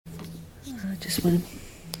Just want to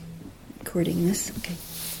recording this. Okay.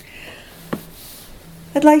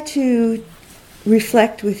 I'd like to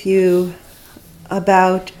reflect with you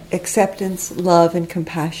about acceptance, love, and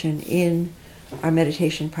compassion in our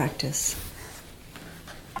meditation practice.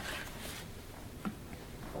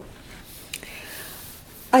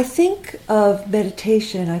 I think of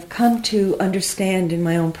meditation, I've come to understand in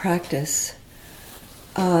my own practice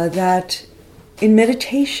that in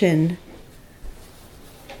meditation,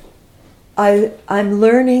 I'm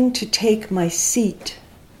learning to take my seat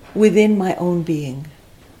within my own being.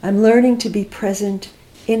 I'm learning to be present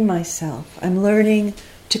in myself. I'm learning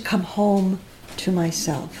to come home to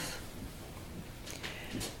myself.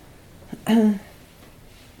 And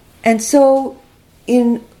so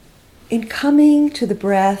in coming to the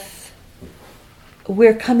breath,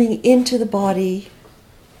 we're coming into the body,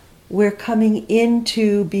 we're coming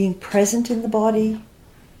into being present in the body,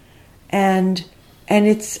 and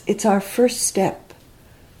it's our first step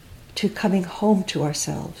to coming home to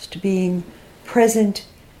ourselves, to being present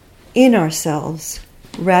in ourselves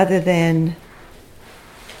rather than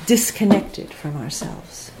disconnected from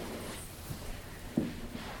ourselves.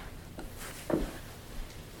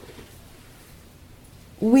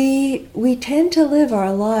 We tend to live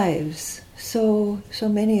our lives, so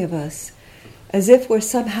many of us, as if we're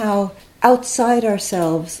somehow outside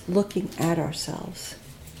ourselves looking at ourselves.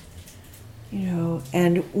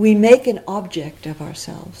 And we make an object of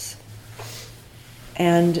ourselves.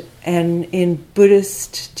 And in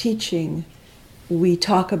Buddhist teaching, we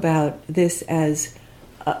talk about this as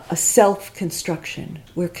a self-construction.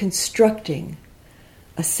 We're constructing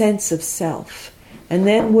a sense of self. And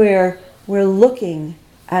then we're looking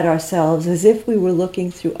at ourselves as if we were looking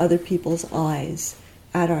through other people's eyes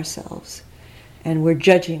at ourselves. And we're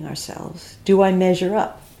judging ourselves. Do I measure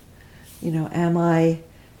up? Am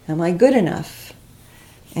I good enough?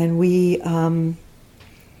 And we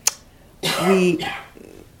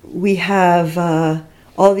have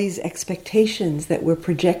all these expectations that we're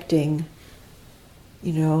projecting,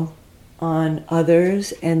 on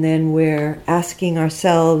others, and then we're asking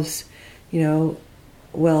ourselves,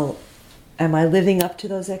 well, am I living up to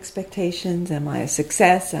those expectations? Am I a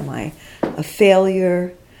success? Am I a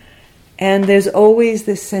failure? And there's always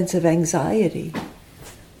this sense of anxiety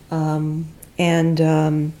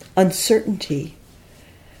and uncertainty,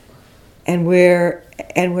 and we're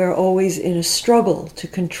always in a struggle to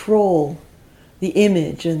control the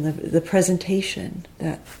image and the presentation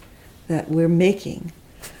that we're making,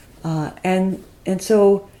 and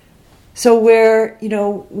so we're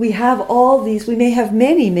we have all these. We may have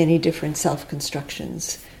many different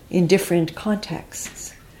self-constructions in different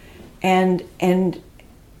contexts,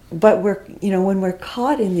 but we're when we're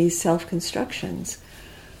caught in these self-constructions,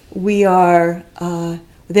 we are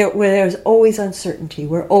there where there's always uncertainty.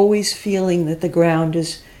 We're always feeling that the ground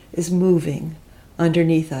is moving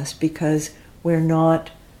underneath us because we're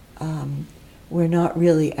not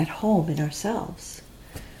really at home in ourselves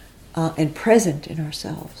and present in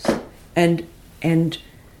ourselves and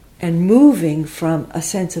moving from a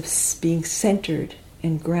sense of being centered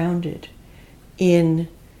and grounded in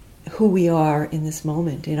who we are in this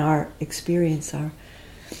moment, in our experience,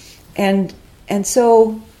 and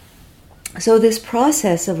so this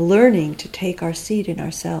process of learning to take our seat in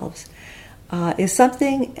ourselves is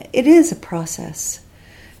something. It is a process,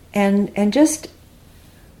 and just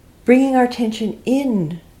bringing our attention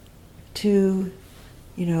in to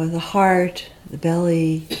the heart, the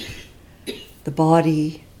belly, the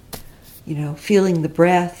body, feeling the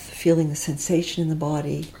breath, feeling the sensation in the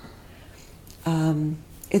body.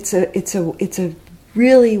 It's a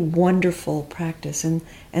really wonderful practice, and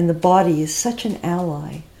the body is such an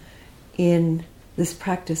ally in this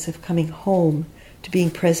practice of coming home to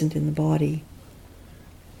being present in the body.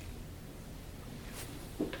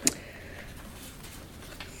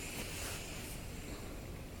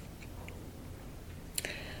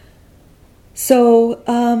 So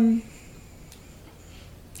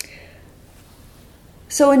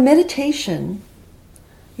in meditation,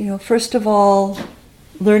 first of all,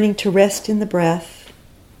 learning to rest in the breath,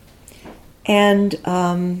 and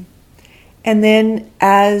then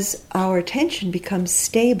as our attention becomes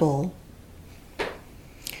stable,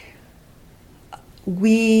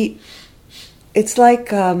 it's like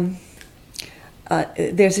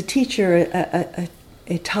there's a teacher,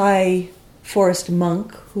 a Thai forest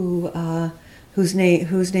monk whose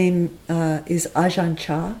name is Ajahn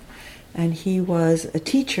Chah, and he was a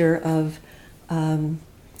teacher of Ajahn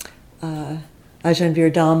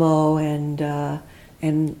Viradamo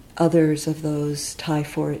and others of those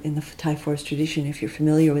in the Thai forest tradition. If you're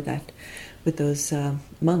familiar with that, with those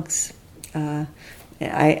monks,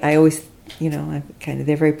 I always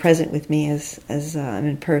they're very present with me as I'm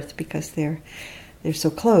in Perth because they're so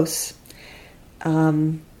close.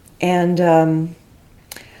 And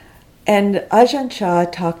Ajahn Chah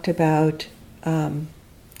talked about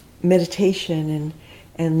meditation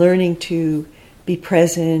and learning to be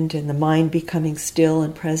present and the mind becoming still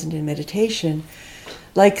and present in meditation,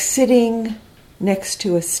 like sitting next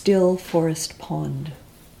to a still forest pond.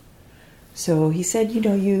 So he said,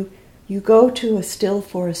 you go to a still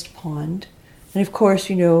forest pond, and of course,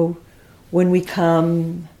 when we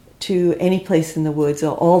come to any place in the woods,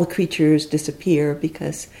 all the creatures disappear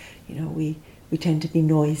because, we tend to be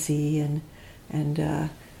noisy and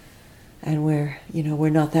we're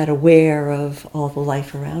not that aware of all the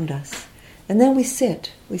life around us. And then we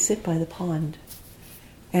sit by the pond,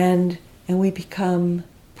 and we become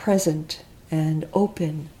present and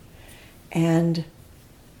open, and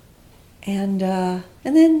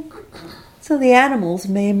then so the animals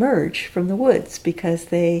may emerge from the woods because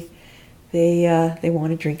they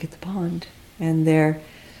want to drink at the pond, and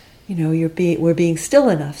we're being still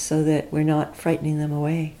enough so that we're not frightening them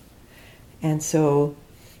away. And so,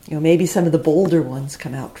 maybe some of the bolder ones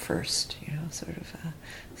come out first,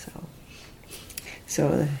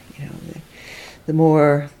 the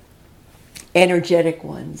more energetic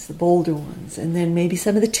ones, the bolder ones, and then maybe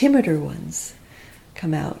some of the timider ones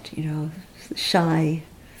come out, shy,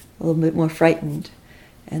 a little bit more frightened.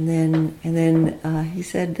 And then he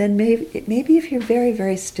said, then maybe if you're very,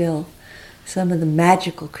 very still, some of the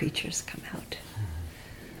magical creatures come out.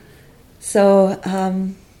 So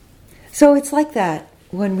it's like that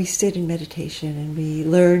when we sit in meditation and we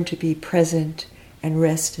learn to be present and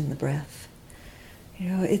rest in the breath.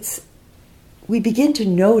 We begin to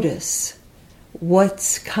notice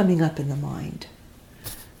what's coming up in the mind.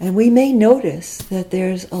 And we may notice that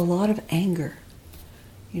there's a lot of anger.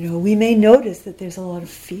 We may notice that there's a lot of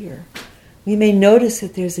fear. We may notice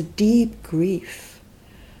that there's a deep grief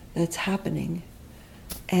that's happening.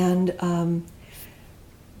 And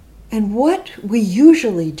what we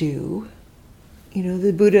usually do,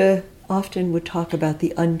 the Buddha often would talk about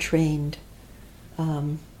the untrained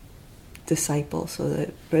disciple, so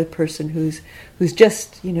the person who's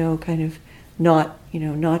just, kind of not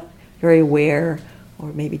very aware,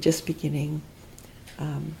 or maybe just beginning.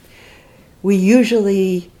 We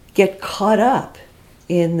usually get caught up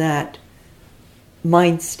in that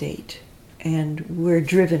mind state, and we're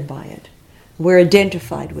driven by it. We're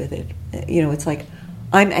identified with it. It's like,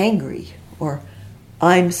 I'm angry, or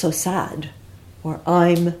I'm so sad, or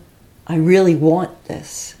I really want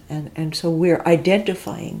this. And so we're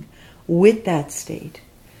identifying with that state.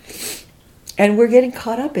 And we're getting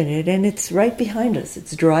caught up in it, and it's right behind us.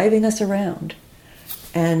 It's driving us around.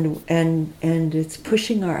 And it's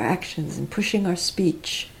pushing our actions and pushing our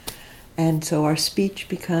speech. And so our speech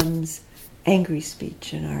becomes angry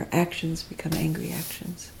speech, and our actions become angry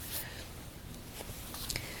actions.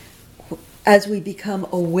 As we become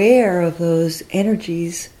aware of those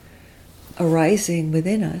energies arising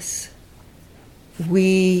within us,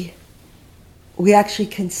 we actually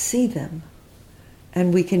can see them,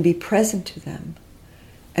 and we can be present to them,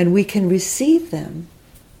 and we can receive them.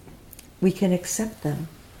 We can accept them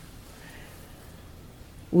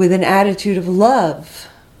with an attitude of love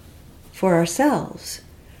for ourselves.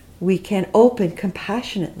 We can open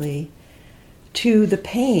compassionately to the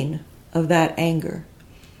pain of that anger.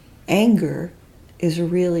 Anger is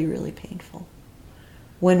really, really painful.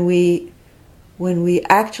 When we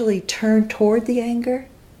actually turn toward the anger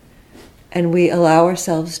and we allow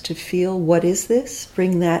ourselves to feel, what is this?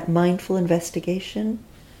 Bring that mindful investigation.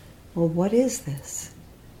 Well, what is this?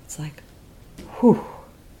 It's like, whew,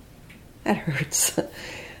 that hurts.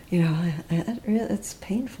 It's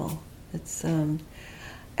painful. It's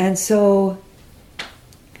and so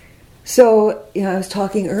I was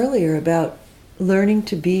talking earlier about learning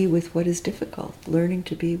to be with what is difficult, learning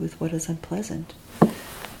to be with what is unpleasant.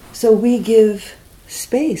 So we give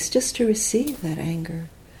space just to receive that anger,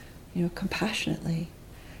 compassionately,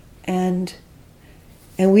 and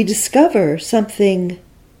we discover something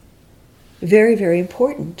very, very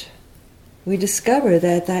important. We discover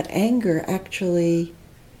that anger actually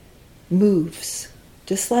moves,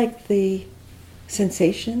 just like the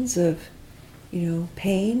sensations of,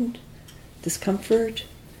 pain, discomfort,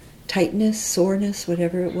 tightness, soreness,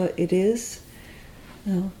 whatever it is.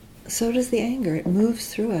 So does the anger. It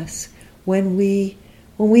moves through us when we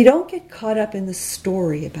don't get caught up in the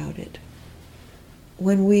story about it.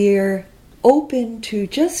 When we're open to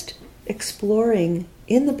just exploring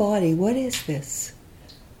in the body, what is this?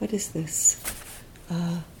 What is this?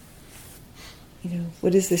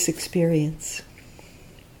 What is this experience?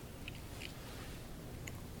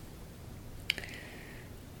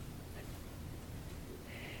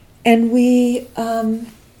 And we,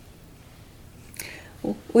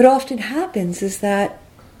 what often happens is that,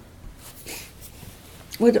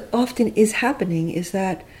 what often is happening is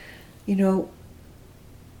that,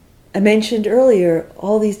 I mentioned earlier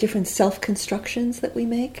all these different self-constructions that we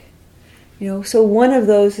make. So one of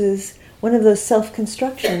those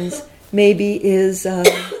self-constructions maybe is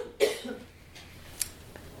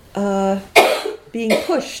being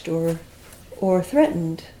pushed or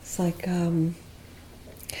threatened. It's like,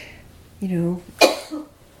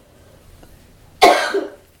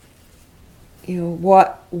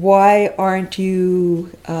 why aren't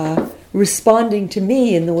you responding to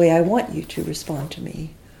me in the way I want you to respond to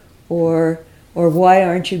me? Or why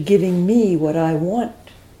aren't you giving me what I want,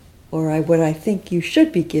 or what I think you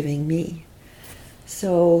should be giving me?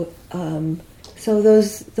 So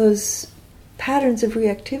those patterns of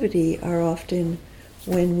reactivity are often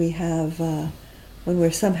when we have when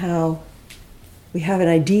we have an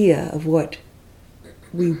idea of what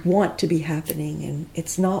we want to be happening, and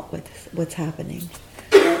it's not what's happening.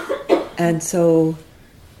 And so,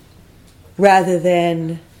 rather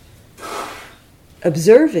than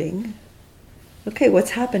observing, okay,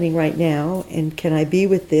 what's happening right now, and can I be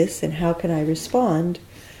with this, and how can I respond,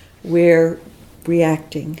 we're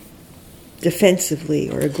reacting defensively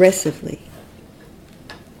or aggressively.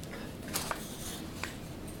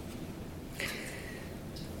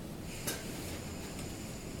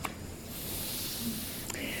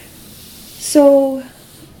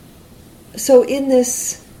 So in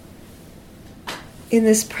this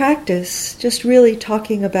practice, just really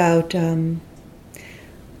talking about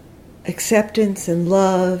acceptance and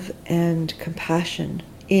love and compassion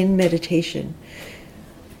in meditation,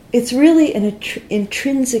 it's really an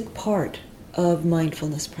intrinsic part of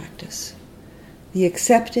mindfulness practice. The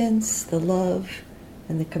acceptance, the love,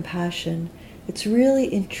 and the compassion, it's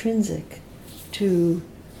really intrinsic to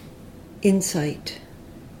insight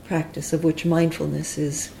practice, of which mindfulness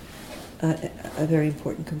is a very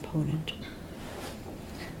important component.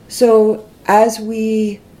 So as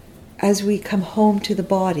we come home to the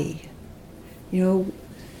body,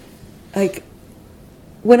 like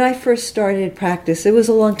when I first started practice, it was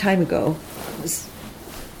a long time ago. It was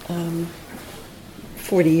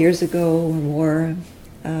 40 years ago or more,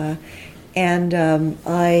 and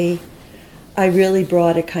I really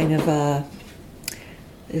brought a kind of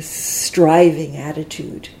this striving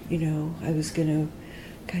attitude. I was going to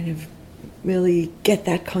kind of really get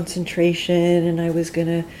that concentration, and I was going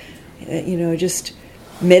to, just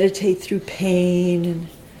meditate through pain,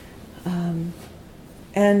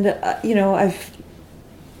 and I've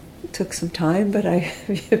took some time, but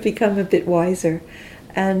I've become a bit wiser,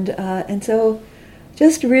 and so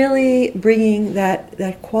just really bringing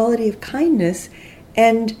that quality of kindness,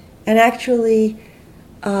 and actually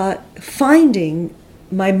finding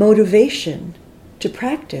my motivation to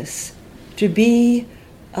practice, to be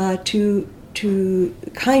to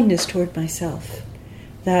kindness toward myself,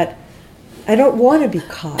 that I don't want to be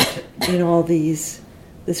caught in all this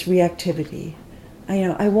reactivity.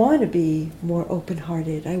 I want to be more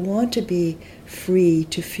open-hearted. I want to be free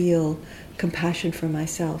to feel compassion for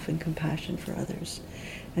myself and compassion for others.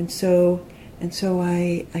 And so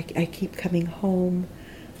I keep coming home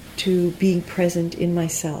to being present in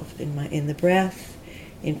myself, in the breath,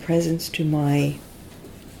 in presence to my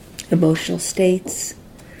emotional states,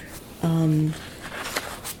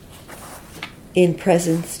 in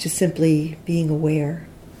presence to simply being aware.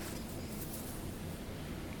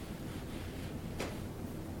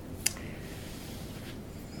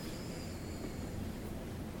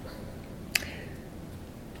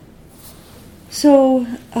 So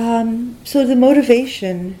the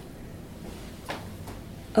motivation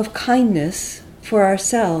of kindness for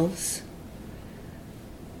ourselves,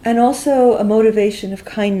 and also a motivation of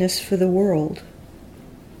kindness for the world.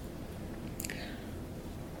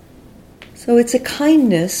 So it's a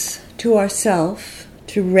kindness to ourself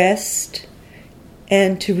to rest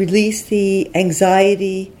and to release the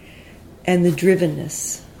anxiety and the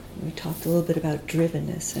drivenness. We talked a little bit about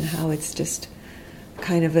drivenness and how it's just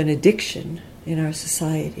kind of an addiction in our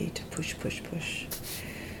society to push.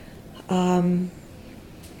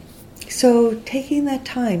 So taking that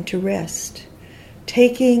time to rest,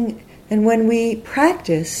 and when we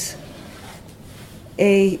practice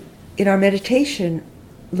in our meditation,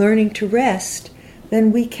 learning to rest,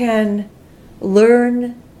 then we can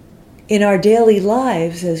learn in our daily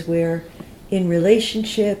lives as we're in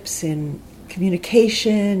relationships, in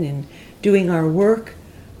communication, in doing our work,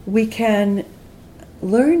 we can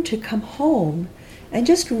learn to come home and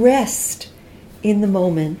just rest in the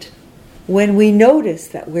moment when we notice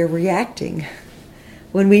that we're reacting,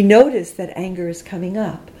 when we notice that anger is coming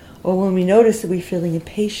up, or when we notice that we're feeling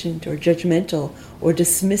impatient or judgmental or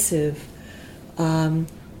dismissive,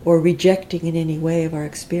 or rejecting in any way of our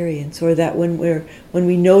experience, or that when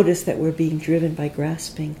we notice that we're being driven by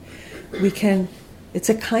grasping, it's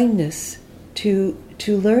a kindness to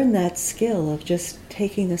learn that skill of just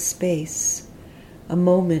taking a space, a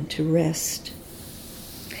moment to rest.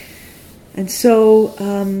 And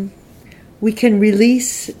so we can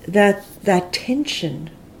release that tension.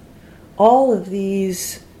 All of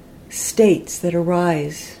these states that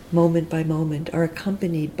arise moment by moment are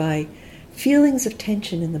accompanied by feelings of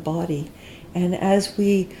tension in the body. And as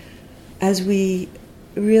we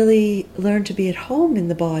really learn to be at home in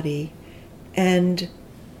the body, and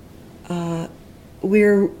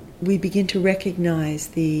we begin to recognize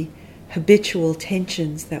the habitual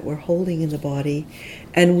tensions that we're holding in the body,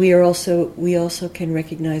 and we also can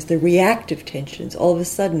recognize the reactive tensions. All of a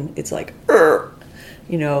sudden, it's like,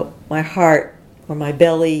 my heart or my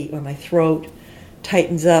belly or my throat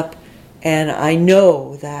tightens up, and I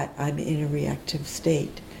know that I'm in a reactive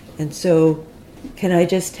state. And so, can I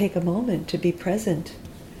just take a moment to be present,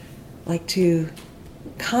 like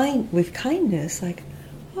with kindness, like,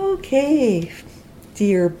 okay,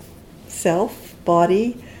 dear self,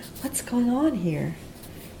 body, what's going on here?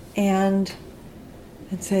 And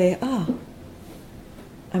say,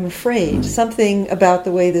 I'm afraid. Something about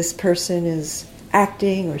the way this person is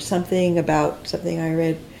acting, or something about something I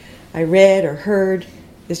read or heard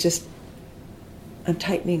is just, I'm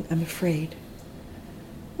tightening, I'm afraid.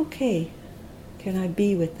 Okay, can I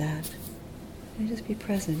be with that? Can I just be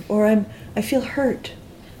present? Or I feel hurt.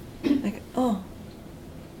 Like, that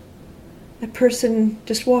person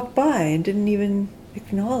just walked by and didn't even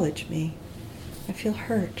acknowledge me. I feel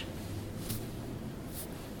hurt.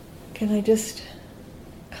 Can I just,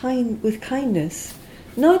 with kindness,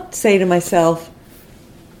 not say to myself,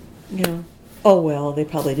 oh well, they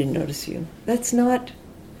probably didn't notice you. That's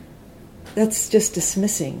just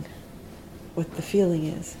dismissing what the feeling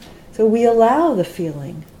is. So we allow the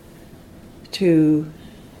feeling to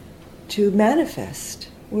manifest.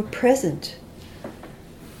 We're present,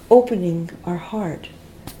 opening our heart.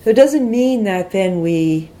 So it doesn't mean that then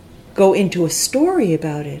we go into a story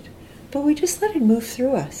about it, but we just let it move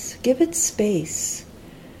through us. Give it space.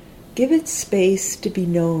 Give it space to be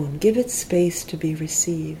known. Give it space to be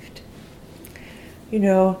received.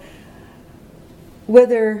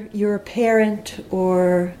 Whether you're a parent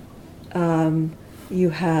or you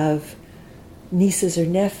have nieces or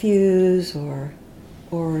nephews, or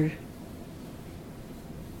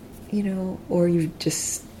you've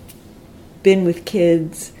just been with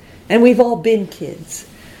kids, and we've all been kids.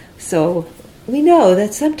 So we know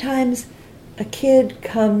that sometimes a kid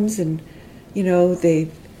comes and,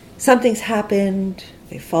 something's happened,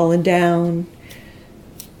 they've fallen down,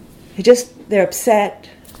 they're upset,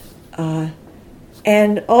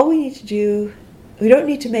 and all we need to do, we don't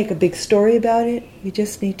need to make a big story about it, we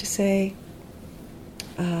just need to say,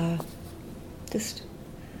 just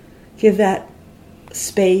give that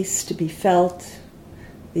space to be felt,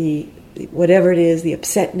 the whatever it is, the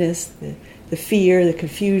upsetness, the fear, the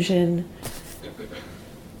confusion,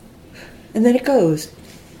 and then it goes.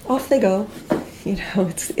 Off they go.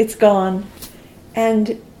 It's gone.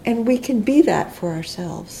 And we can be that for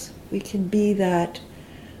ourselves. We can be that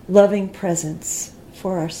loving presence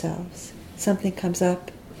for ourselves. Something comes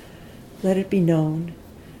up, let it be known.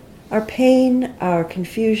 Our pain, our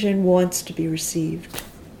confusion wants to be received.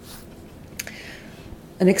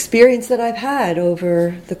 An experience that I've had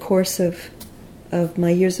over the course of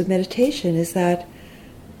my years of meditation is that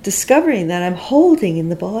discovering that I'm holding in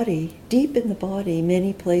the body, deep in the body,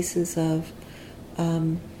 many places of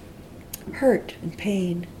hurt and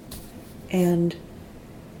pain, and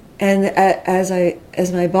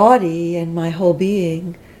as my body and my whole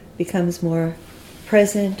being becomes more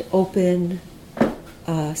present, open,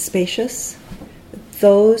 spacious,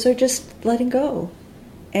 those are just letting go,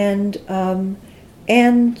 and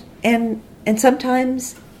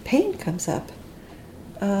sometimes pain comes up,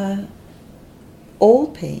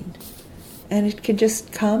 old pain, and it can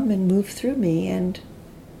just come and move through me, and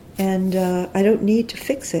I don't need to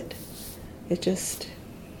fix it. It just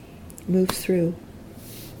moves through.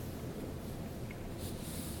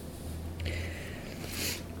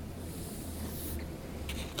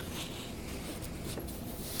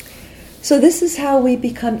 So this is how we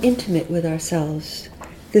become intimate with ourselves.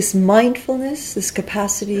 This mindfulness, this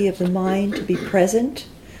capacity of the mind to be present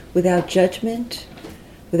without judgment,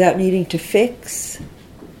 without needing to fix,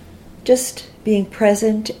 just being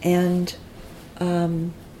present and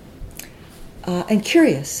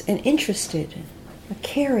curious and interested, a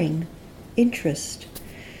caring interest.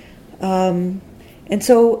 And And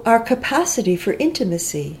so our capacity for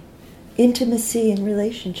intimacy in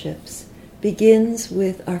relationships, begins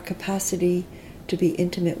with our capacity to be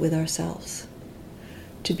intimate with ourselves,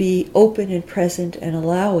 to be open and present and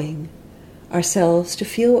allowing ourselves to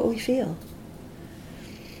feel what we feel.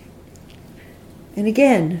 And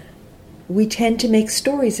again, we tend to make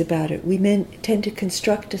stories about it. We tend to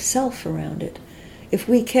construct a self around it. If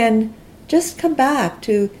we can just come back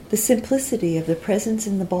to the simplicity of the presence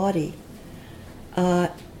in the body,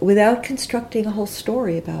 without constructing a whole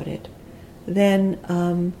story about it,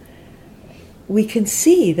 then we can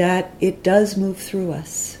see that it does move through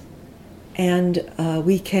us. And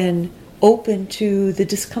we can open to the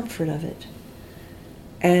discomfort of it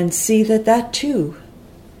and see that that too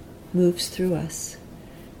moves through us.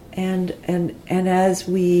 And as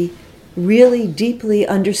we really deeply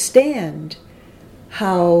understand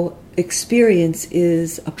how experience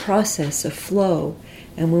is a process of flow,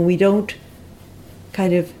 and when we don't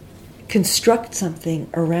kind of construct something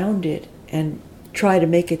around it and try to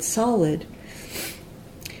make it solid,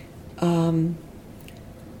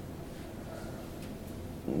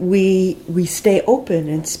 we stay open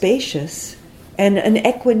and spacious, and an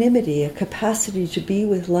equanimity, a capacity to be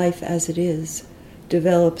with life as it is,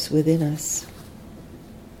 develops within us.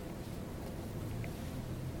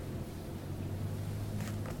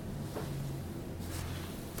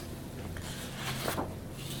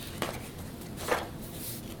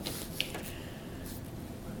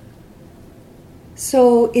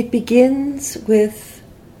 So it begins with,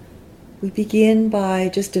 we begin by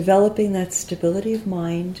just developing that stability of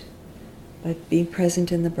mind, by being present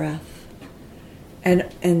in the breath. And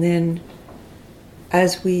then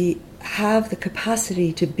as we have the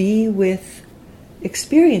capacity to be with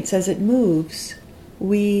experience as it moves,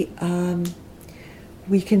 we can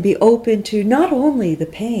be open to not only the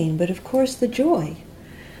pain, but of course the joy.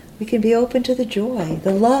 We can be open to the joy,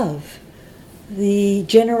 the love, the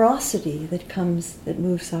generosity that comes, that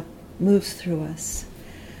moves through us.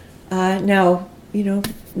 Now,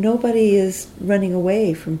 nobody is running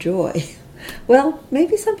away from joy. Well,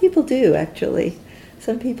 maybe some people do, actually.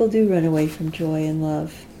 Some people do run away from joy and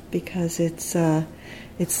love because it's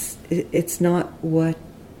not what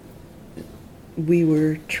we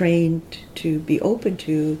were trained to be open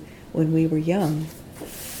to when we were young.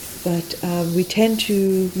 But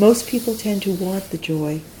most people tend to want the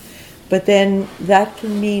joy. But then that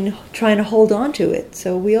can mean trying to hold on to it.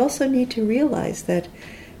 So we also need to realize that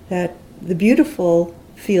the beautiful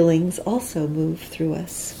feelings also move through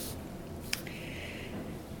us.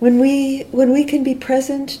 When we can be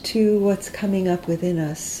present to what's coming up within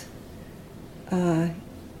us,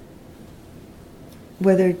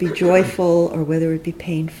 whether it be joyful or whether it be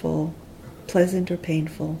painful, pleasant or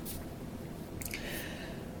painful,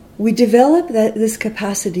 we develop this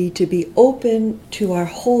capacity to be open to our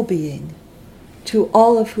whole being, to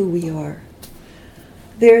all of who we are.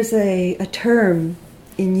 There's a term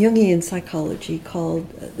in Jungian psychology called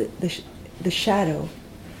the shadow.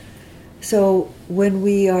 So when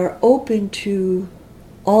we are open to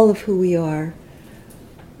all of who we are,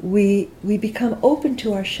 we become open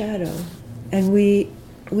to our shadow, and we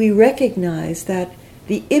recognize that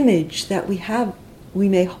the image that we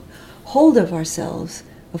may hold of ourselves,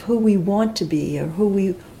 of who we want to be, or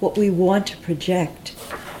what we want to project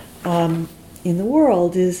in the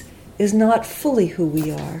world is not fully who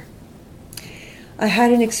we are. I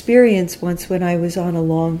had an experience once when I was on a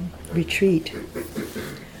long retreat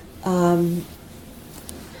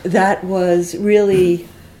that was really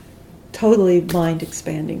totally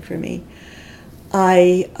mind-expanding for me.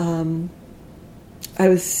 I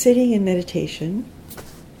was sitting in meditation,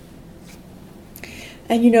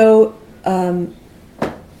 and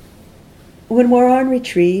when we're on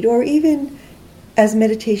retreat, or even as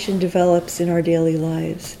meditation develops in our daily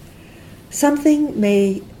lives, something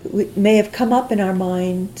may have come up in our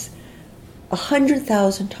minds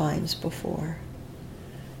 100,000 times before,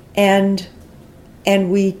 and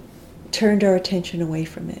we turned our attention away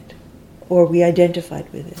from it, or we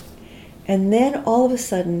identified with it. And then all of a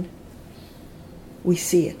sudden, we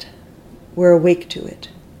see it. We're awake to it.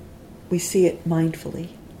 We see it mindfully.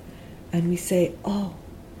 And we say, oh,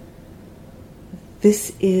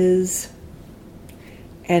 this is,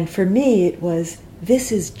 and for me it was,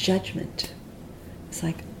 this is judgment. It's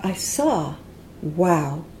like, I saw,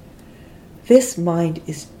 wow, this mind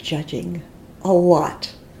is judging a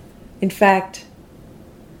lot. In fact,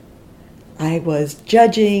 I was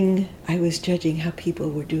judging how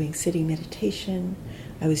people were doing sitting meditation.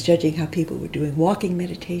 I was judging how people were doing walking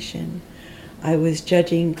meditation. I was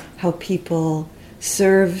judging how people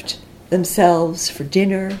served themselves for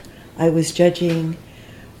dinner. I was judging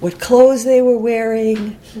what clothes they were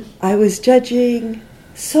wearing. I was judging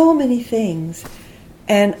so many things.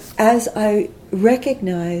 And as I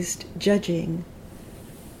recognized judging,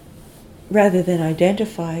 rather than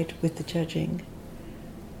identified with the judging,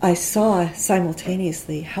 I saw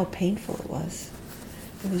simultaneously how painful it was.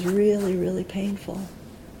 It was really, really painful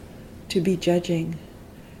to be judging.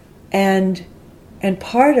 And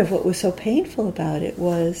part of what was so painful about it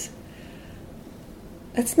was,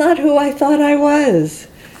 that's not who I thought I was.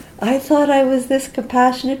 I thought I was this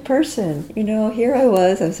compassionate person. Here I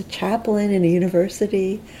was a chaplain in a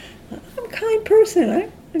university. I'm a kind person.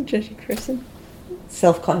 I'm a judging person.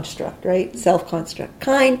 Self-construct, right? Self-construct.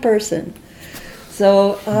 Kind person.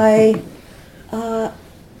 So I thought,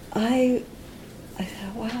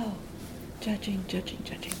 wow, judging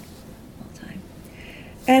all the time.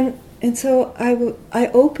 And so I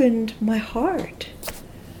opened my heart,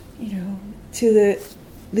 to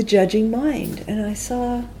the judging mind, and I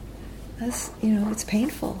saw, it's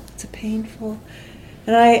painful. It's a painful.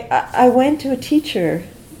 And I went to a teacher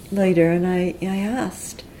later, and I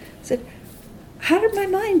asked, I said, how did my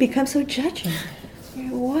mind become so judging?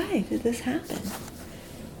 Why did this happen?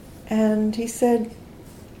 And he said,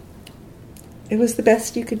 it was the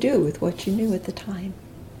best you could do with what you knew at the time.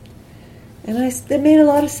 And that made a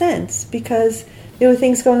lot of sense, because there were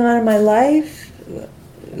things going on in my life.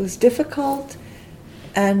 It was difficult,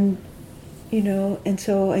 and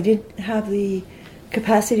so I didn't have the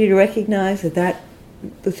capacity to recognize that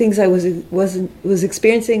the things I was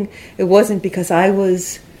experiencing, it wasn't because I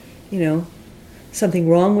was, something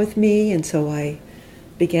wrong with me, and so I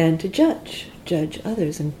began to judge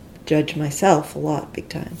others and judge myself a lot, big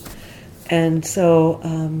time. And so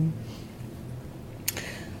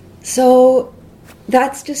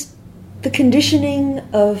that's just the conditioning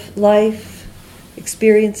of life,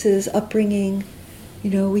 experiences, upbringing.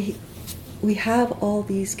 We have all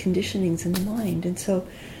these conditionings in the mind, and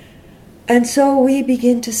so we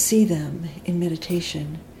begin to see them in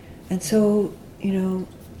meditation. And so,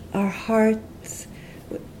 our hearts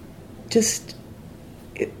just,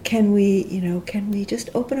 can we just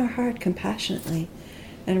open our heart compassionately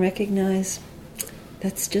and recognize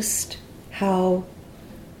that's just how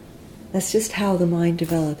the mind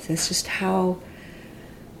develops.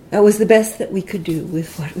 That was the best that we could do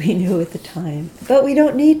with what we knew at the time. But we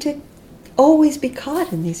don't need to always be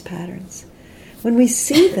caught in these patterns. When we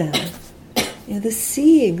see them, the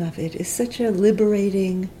seeing of it is such a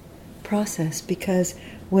liberating process, because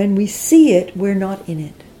when we see it, we're not in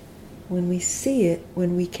it. When we see it,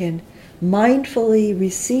 when we can mindfully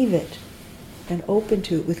receive it and open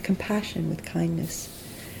to it with compassion, with kindness,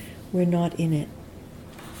 we're not in it.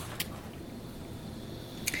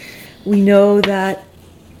 We know that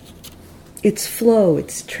it's flow,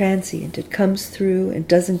 it's transient, it comes through and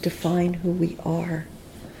doesn't define who we are.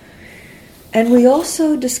 And we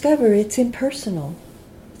also discover it's impersonal.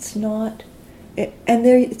 It's not,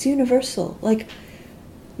 it's universal. Like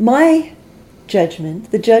my judgment,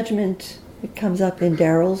 the judgment that comes up in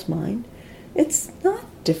Daryl's mind, it's not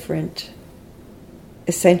different,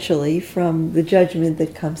 essentially, from the judgment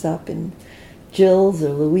that comes up in Jill's or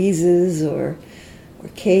Louise's or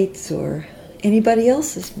Kate's or anybody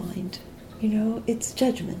else's mind. It's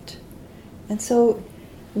judgment. And so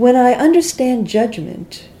when I understand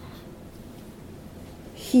judgment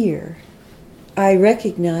here, I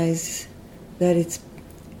recognize that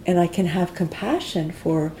and I can have compassion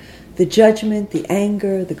for the judgment, the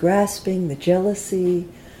anger, the grasping, the jealousy,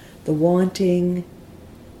 the wanting,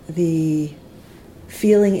 the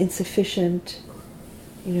feeling insufficient.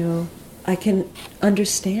 I can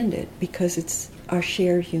understand it because it's our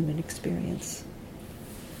shared human experience.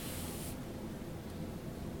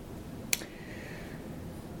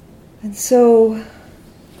 And so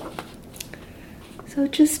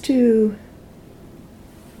just to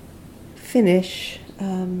finish,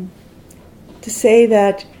 to say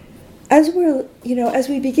that as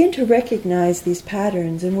we begin to recognize these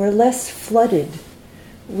patterns and we're less flooded,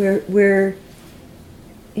 we're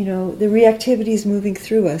the reactivity is moving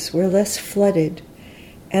through us, we're less flooded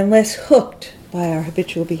and less hooked by our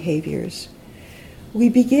habitual behaviors, we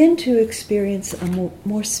begin to experience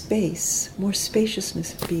more space, more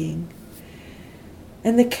spaciousness of being.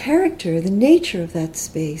 And the nature of that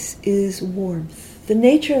space is warmth. The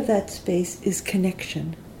nature of that space is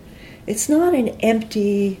connection. It's not an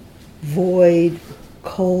empty, void,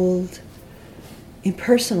 cold,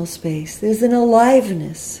 impersonal space. There's an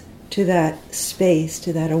aliveness to that space,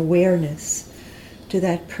 to that awareness, to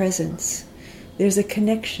that presence. There's a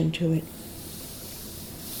connection to it.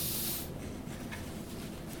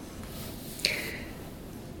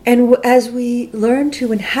 And as we learn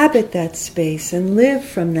to inhabit that space and live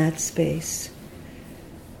from that space,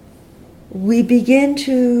 we begin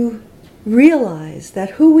to realize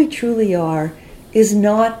that who we truly are is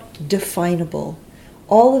not definable.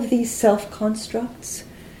 All of these self-constructs,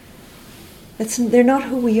 they're not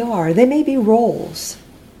who we are. They may be roles.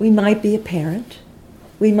 We might be a parent.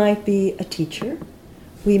 We might be a teacher.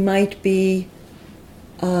 We might be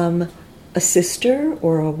a sister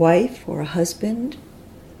or a wife or a husband.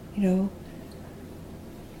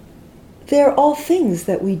 They're all things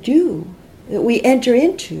that we do, that we enter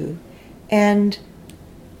into, and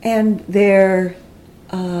they're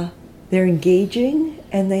engaging,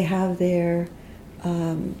 and they have their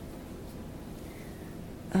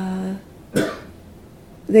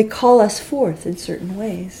they call us forth in certain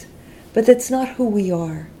ways, but that's not who we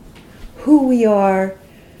are. Who we are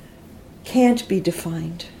can't be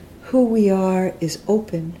defined. Who we are is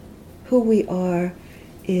open. Who we are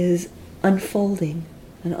is unfolding,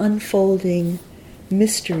 an unfolding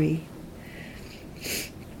mystery.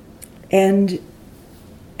 And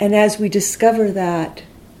as we discover that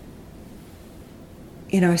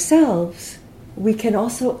in ourselves, we can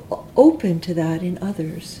also open to that in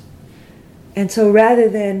others. And so rather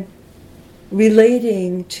than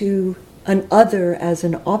relating to an other as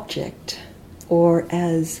an object or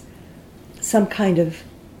as some kind of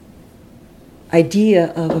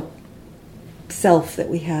idea of a self that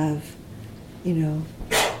we have,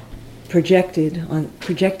 projecting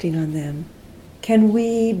on them, can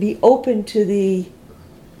we be open to the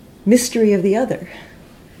mystery of the other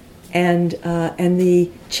and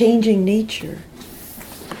the changing nature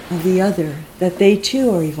of the other, that they too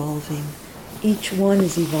are evolving. Each one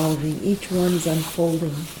is evolving. Each one is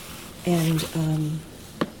unfolding and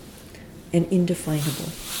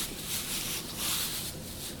indefinable.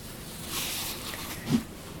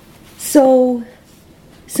 So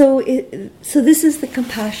this is the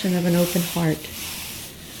compassion of an open heart,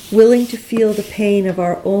 willing to feel the pain of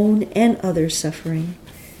our own and others' suffering,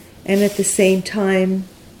 and at the same time,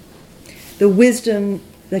 the wisdom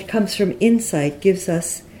that comes from insight gives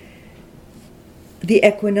us the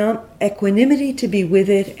equanimity to be with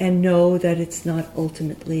it and know that it's not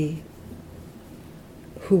ultimately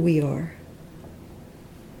who we are.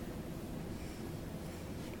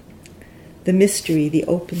 The mystery, the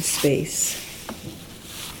open space.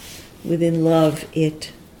 Within love,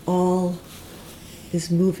 it all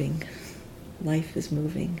is moving. Life is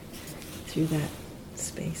moving through that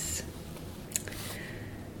space.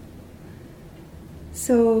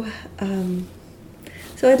 So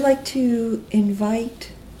I'd like to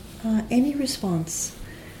invite any response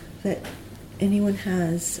that anyone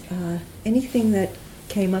has, anything that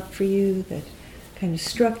came up for you that kind of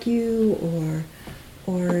struck you or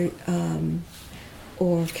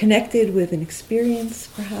connected with an experience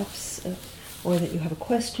perhaps, or that you have a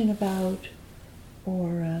question about,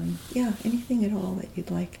 or anything at all that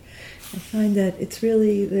you'd like. I find that it's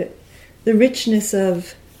really the richness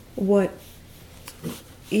of what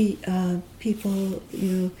people,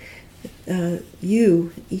 you,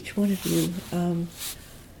 each one of you,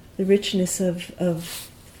 the richness of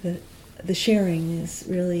the sharing is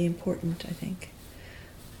really important, I think.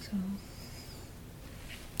 So.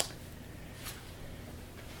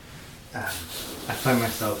 I find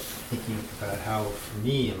myself thinking about how, for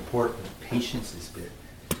me, important patience has been,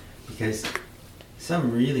 because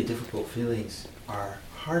some really difficult feelings are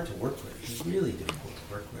hard to work with. They're really difficult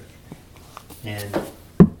to work with, and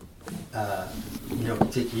it can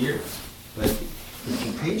take years. But if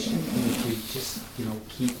you're patient and if you just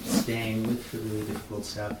keep staying with the really difficult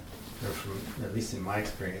stuff, or from at least in my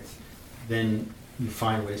experience, then you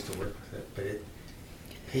find ways to work with it. But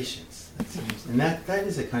patience, that seems, and that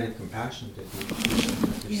is a kind of compassion, to be patient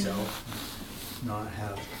with yourself, and not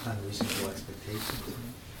have unreasonable expectations.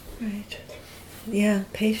 Right. Yeah,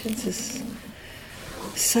 patience is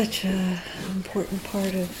such an important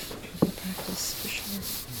part of the practice, for sure.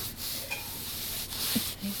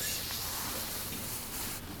 Thanks.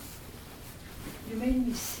 You made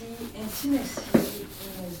me see intimacy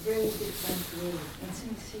in a very different way.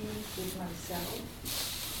 Intimacy with myself,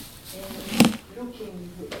 and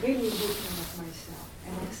really looking at myself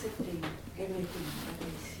and accepting everything that I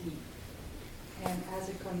see. And as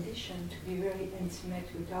a condition to be very intimate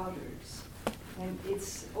with others. And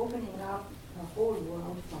it's opening up a whole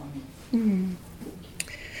world for me. Mm. Thank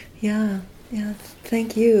you. Yeah,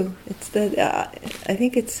 thank you. It's I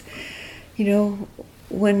think it's,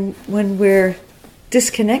 when we're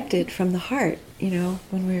disconnected from the heart,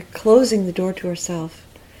 when we're closing the door to ourselves,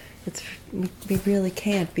 we really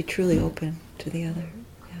can't be truly open to the other.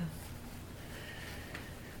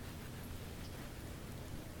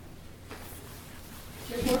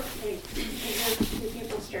 for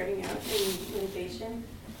people starting out in meditation,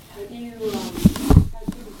 how do you engage in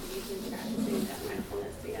practicing that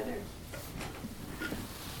mindfulness together?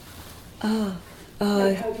 How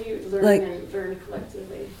do you learn and learn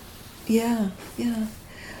collectively? Yeah.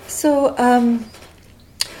 So,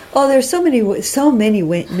 there's so many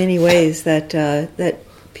ways that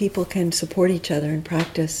people can support each other in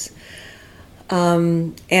practice,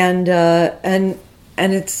 and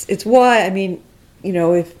it's why, I mean,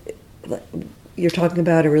 if you're talking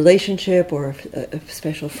about a relationship or a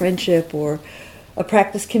special friendship or a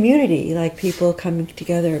practice community, like people coming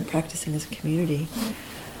together and practicing as a community.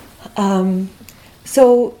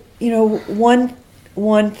 So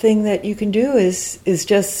one thing that you can do is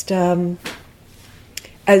just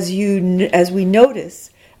as we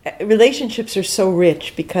notice, relationships are so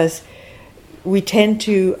rich because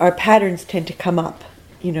our patterns tend to come up,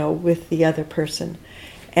 with the other person,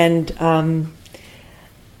 and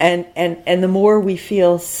the more we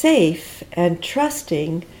feel safe and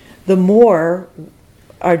trusting, the more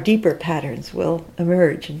our deeper patterns will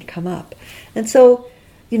emerge and come up. And so,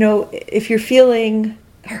 if you're feeling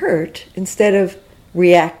hurt, instead of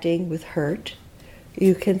reacting with hurt,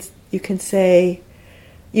 you can say,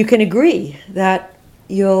 you can agree that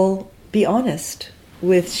you'll be honest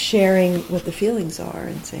with sharing what the feelings are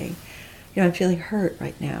and saying, I'm feeling hurt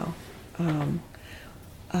right now.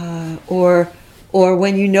 Or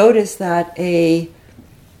when you notice that a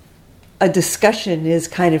discussion is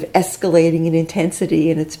kind of escalating in intensity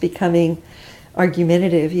and it's becoming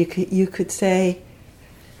argumentative, you could say,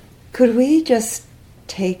 could we just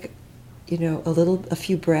take, a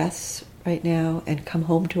few breaths right now and come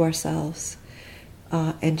home to ourselves,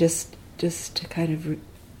 and just to kind of,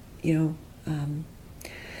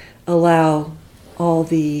 allow all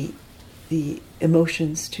the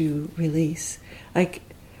emotions to release. Like,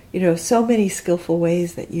 so many skillful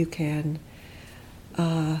ways that you can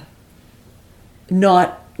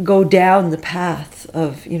not go down the path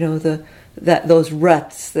of, those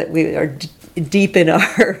ruts that we are deep in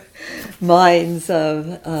our minds of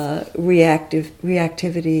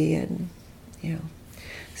reactivity, and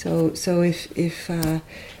so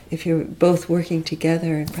if you're both working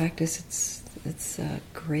together in practice, it's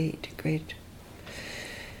great.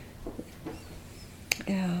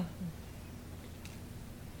 Yeah.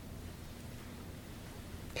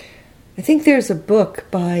 I think there's a book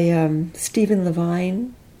by Stephen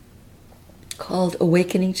Levine called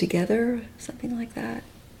Awakening Together, something like that.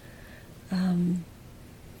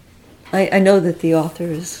 I know that the author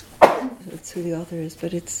is, that's who the author is,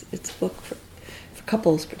 but it's a book for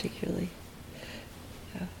couples particularly.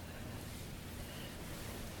 Yeah.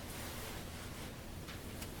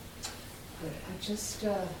 I just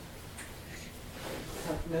have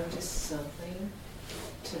noticed something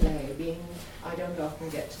today. I don't often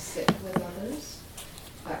get to sit with others.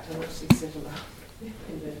 In fact, I mostly sit alone in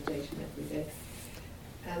meditation every day.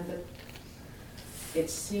 And it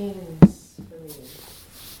seems for me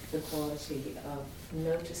the quality of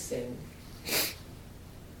noticing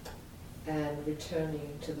and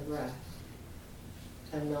returning to the breath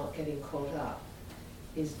and not getting caught up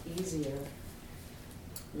is easier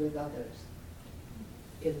with others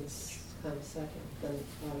in this kind of setting than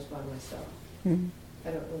I was by myself. Mm-hmm.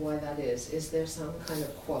 I don't know why that is. Is there some kind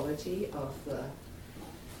of quality of the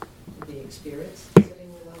experience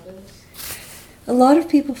sitting with others? A lot of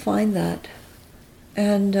people find that,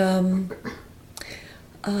 and there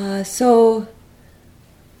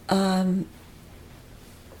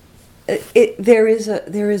is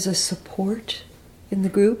a support in the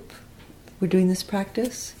group. We're doing this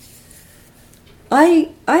practice. I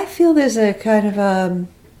feel there's a kind of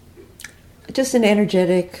just an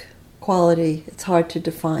energetic quality. It's hard to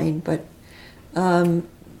define, but I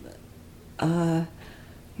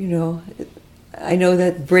know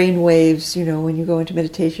that brain waves, when you go into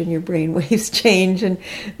meditation, your brain waves change, and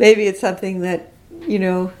maybe it's something that,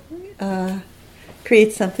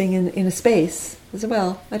 creates something in a space as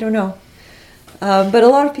well. I don't know. But a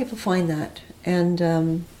lot of people find that,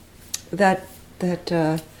 and that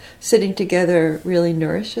sitting together really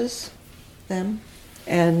nourishes them,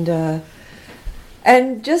 and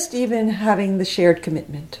just even having the shared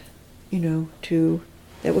commitment, to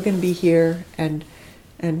that we're going to be here, and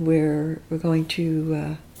we're going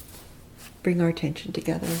to bring our attention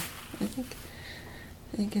together. I think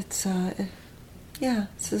it's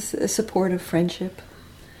it's a supportive friendship.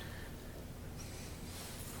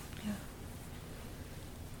 Yeah.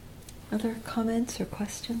 Other comments or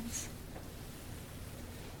questions?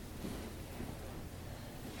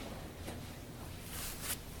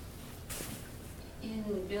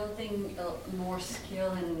 In building more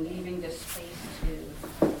skill and leaving the space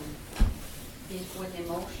to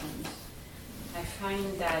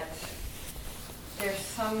find that there's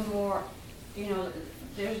some more,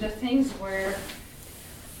 there's the things where,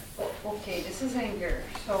 okay, this is anger,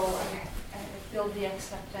 so I build the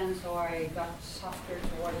acceptance, or I got softer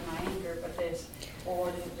toward my anger,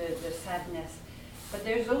 or the sadness. But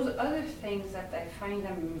there's those other things that I find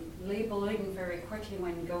I'm labeling very quickly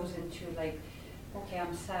when it goes into like, okay,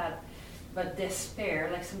 I'm sad, but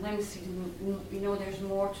despair. Like sometimes, there's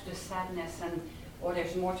more to the sadness or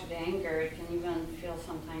there's more to the anger. It can even feel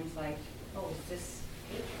sometimes like, oh, is this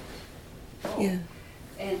hatred? Oh. Yeah.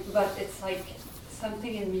 But it's like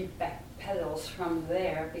something in me backpedals from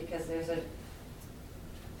there because I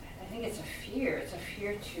think it's a fear. It's a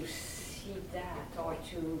fear to see that or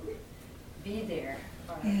to be there.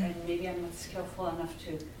 And maybe I'm not skillful enough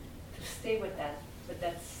to stay with that. But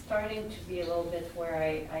that's starting to be a little bit where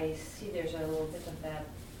I see there's a little bit of that,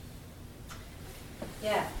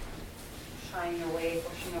 shying away,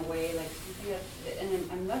 pushing away, like something that,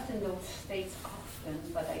 and I'm not in those states often,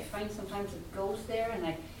 but I find sometimes it goes there and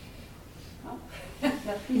that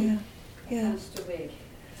sounds too big.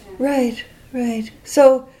 Yeah. Right.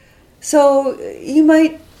 So you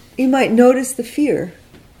might notice the fear,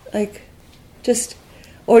 like just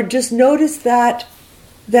notice that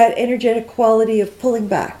energetic quality of pulling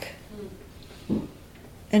back,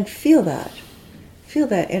 and feel that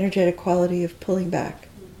energetic quality of pulling back.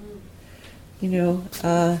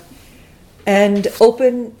 And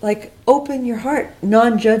open your heart,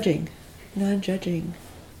 non-judging.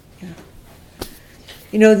 Yeah.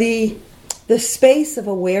 The space of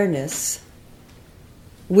awareness,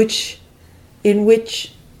 in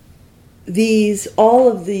which all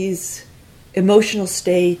of these emotional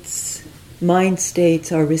states, mind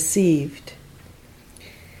states are received,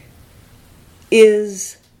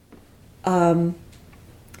 is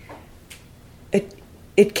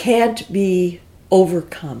it can't be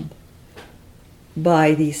overcome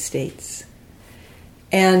by these states.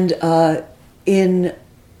 And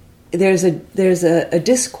there's a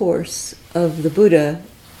discourse of the Buddha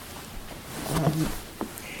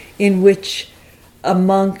in which a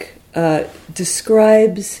monk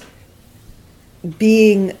describes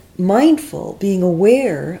being mindful, being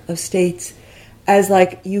aware of states as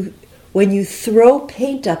like when you throw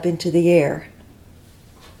paint up into the air.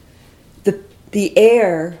 The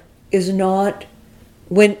air is not,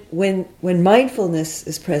 when mindfulness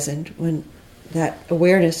is present, when that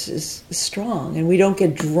awareness is strong, and we don't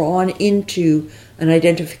get drawn into an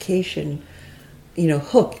identification,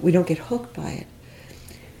 hook. We don't get hooked by it.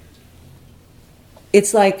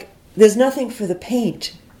 It's like there's nothing for the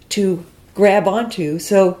paint to grab onto.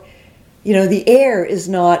 So, the air is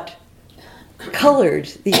not colored.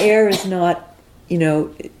 The air is not, the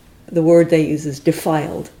word they use is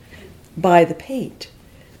defiled by the paint.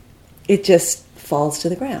 It just falls to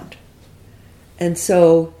the ground. And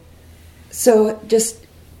so just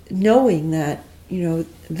knowing that,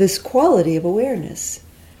 this quality of awareness,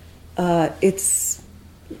 there's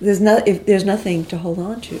nothing to hold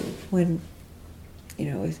on to when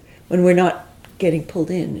we're not getting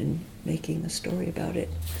pulled in and making a story about it.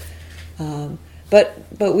 But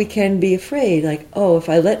we can be afraid, like, oh, if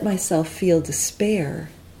I let myself feel despair,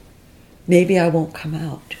 maybe I won't come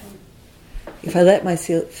out. If I let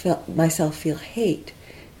myself feel hate,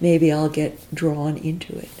 maybe I'll get drawn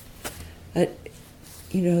into it. But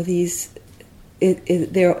they're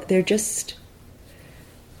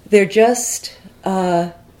just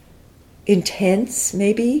intense,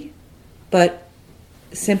 maybe, but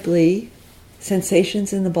simply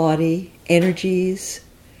sensations in the body, energies,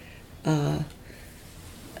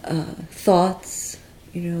 thoughts,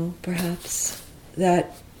 perhaps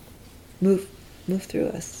that move through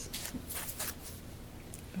us.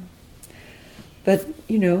 But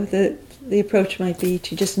the approach might be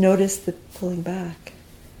to just notice the pulling back.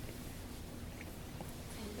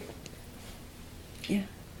 Yeah.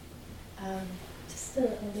 Just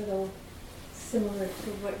a little similar to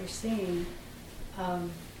what you're saying.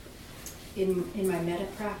 In my metta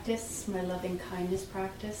practice, my loving kindness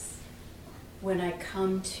practice, when I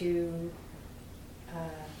come to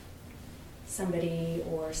somebody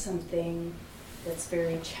or something that's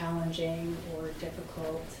very challenging or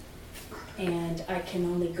difficult, and I can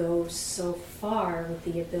only go so far with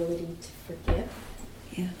the ability to forgive,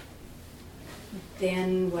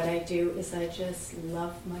 then what I do is I just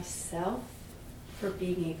love myself for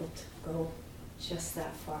being able to go just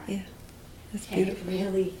that far. Yeah, that's and beautiful. It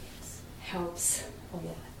really helps a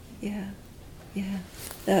lot. Yeah.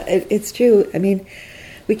 It's true. I mean,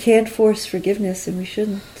 we can't force forgiveness, and we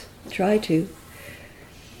shouldn't try to.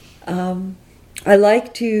 I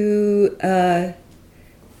like to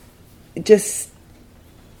just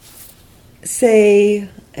say,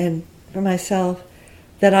 and for myself,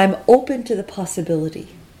 that I'm open to the possibility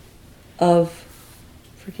of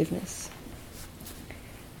forgiveness.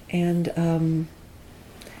 And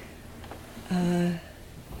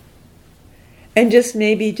just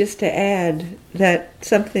maybe just to add that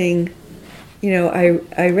something,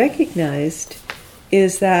 I recognized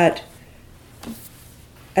is that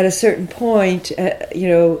at a certain point,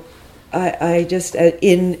 I just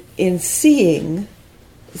in seeing,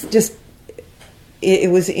 just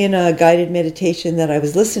it was in a guided meditation that I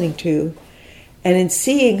was listening to, and in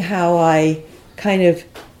seeing how I kind of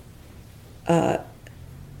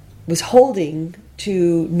was holding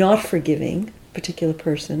to not forgiving a particular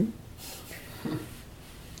person,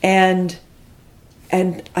 and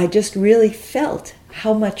I just really felt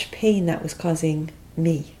how much pain that was causing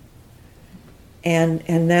me, and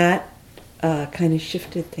that kind of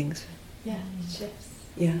shifted things. Yeah, it shifts.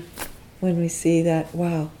 Yeah, when we see that,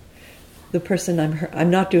 wow, the person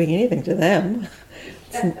I'm not doing anything to them.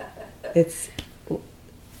 It's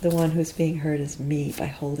the one who's being hurt is me by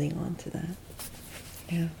holding on to that.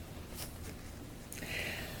 Yeah.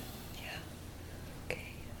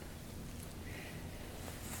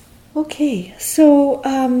 Okay, so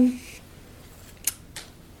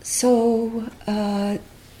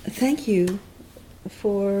thank you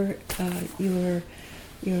for your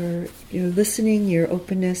listening, your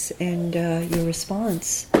openness, and your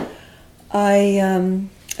response. We're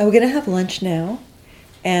going to have lunch now,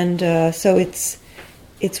 and so it's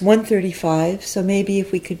 1:35. So maybe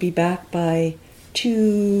if we could be back by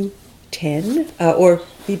 2:10, or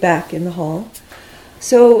be back in the hall.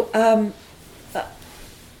 So.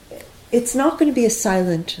 It's not going to be a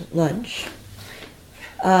silent lunch,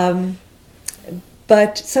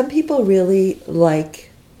 but some people really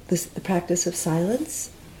like the practice of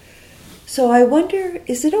silence. So I wonder,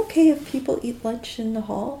 is it okay if people eat lunch in the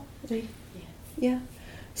hall? Yeah.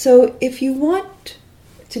 So if you want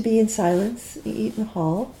to be in silence, you eat in the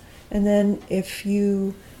hall, and then if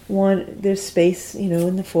you want, there's space,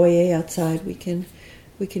 in the foyer outside. We can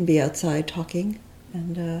be outside talking,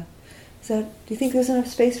 and. Do you think there's enough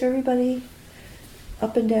space for everybody?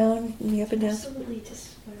 Up and down, in the up and down. Absolutely,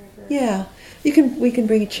 just wherever. Yeah, we can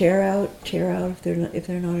bring a chair out if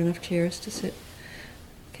there are not enough chairs to sit.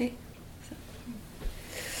 Okay. So.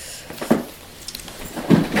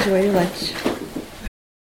 Enjoy your lunch.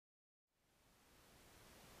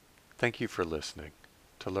 Thank you for listening.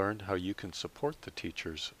 To learn how you can support the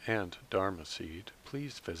teachers and Dharma Seed,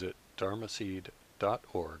 please visit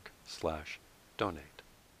dharmaseed.org/donate.